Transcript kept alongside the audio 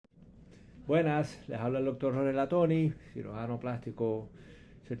Buenas, les habla el doctor Latoni, cirujano plástico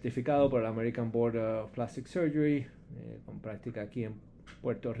certificado por el American Board of Plastic Surgery, con práctica aquí en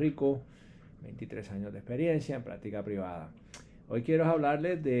Puerto Rico, 23 años de experiencia en práctica privada. Hoy quiero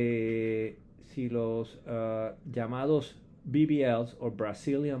hablarles de si los llamados BBLs o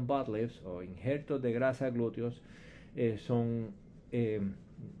Brazilian butt lifts o injertos de grasa de glúteos son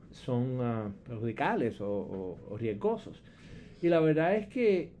perjudicales o riesgosos. Y la verdad es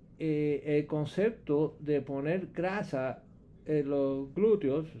que el concepto de poner grasa en los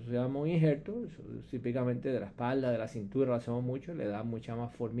glúteos, se llama un injerto, típicamente de la espalda, de la cintura, lo hacemos mucho, le da mucha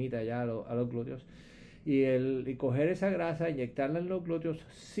más formita ya a los glúteos. Y coger esa grasa, inyectarla en los glúteos,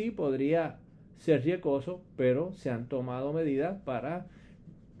 sí podría ser riesgoso, pero se han tomado medidas para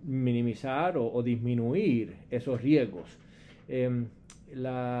minimizar o disminuir esos riesgos.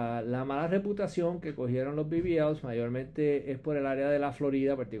 La mala reputación que cogieron los BBLs mayormente es por el área de la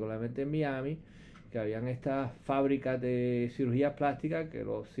Florida, particularmente en Miami, que habían estas fábricas de cirugía plástica que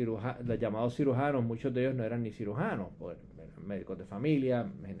los llamados cirujanos, muchos de ellos no eran ni cirujanos, eran médicos de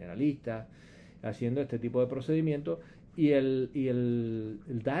familia, generalistas, haciendo este tipo de procedimientos. Y el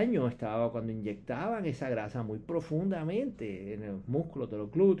daño estaba cuando inyectaban esa grasa muy profundamente en los músculos de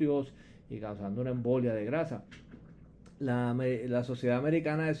los glúteos y causando una embolia de grasa. La Sociedad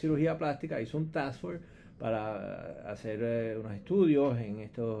Americana de Cirugía Plástica hizo un task force para hacer unos estudios en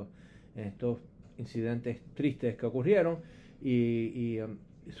estos incidentes tristes que ocurrieron y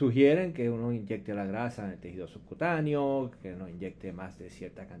sugieren que uno inyecte la grasa en el tejido subcutáneo, que no inyecte más de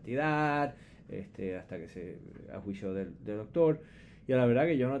cierta cantidad, hasta que a juicio del doctor. Y la verdad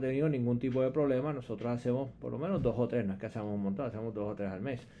que yo no he tenido ningún tipo de problema. Nosotros hacemos por lo menos 2 o 3, no es que hacemos un montón, hacemos 2 o 3 al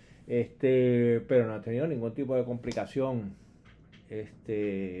mes. Pero no he tenido ningún tipo de complicación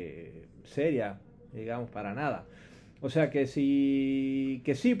seria, digamos, para nada. O sea que sí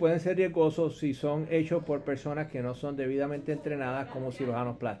pueden ser riesgosos si son hechos por personas que no son debidamente entrenadas como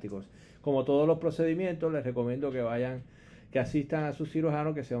cirujanos plásticos. Como todos los procedimientos, les recomiendo que asistan a su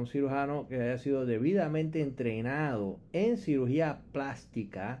cirujano, que sea un cirujano que haya sido debidamente entrenado en cirugía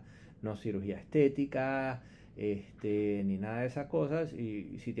plástica, no cirugía estética, ni nada de esas cosas.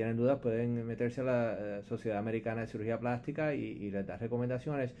 Y si tienen dudas pueden meterse a la Sociedad Americana de Cirugía Plástica y les da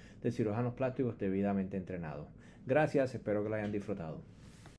recomendaciones de cirujanos plásticos debidamente entrenados. Gracias, espero que lo hayan disfrutado.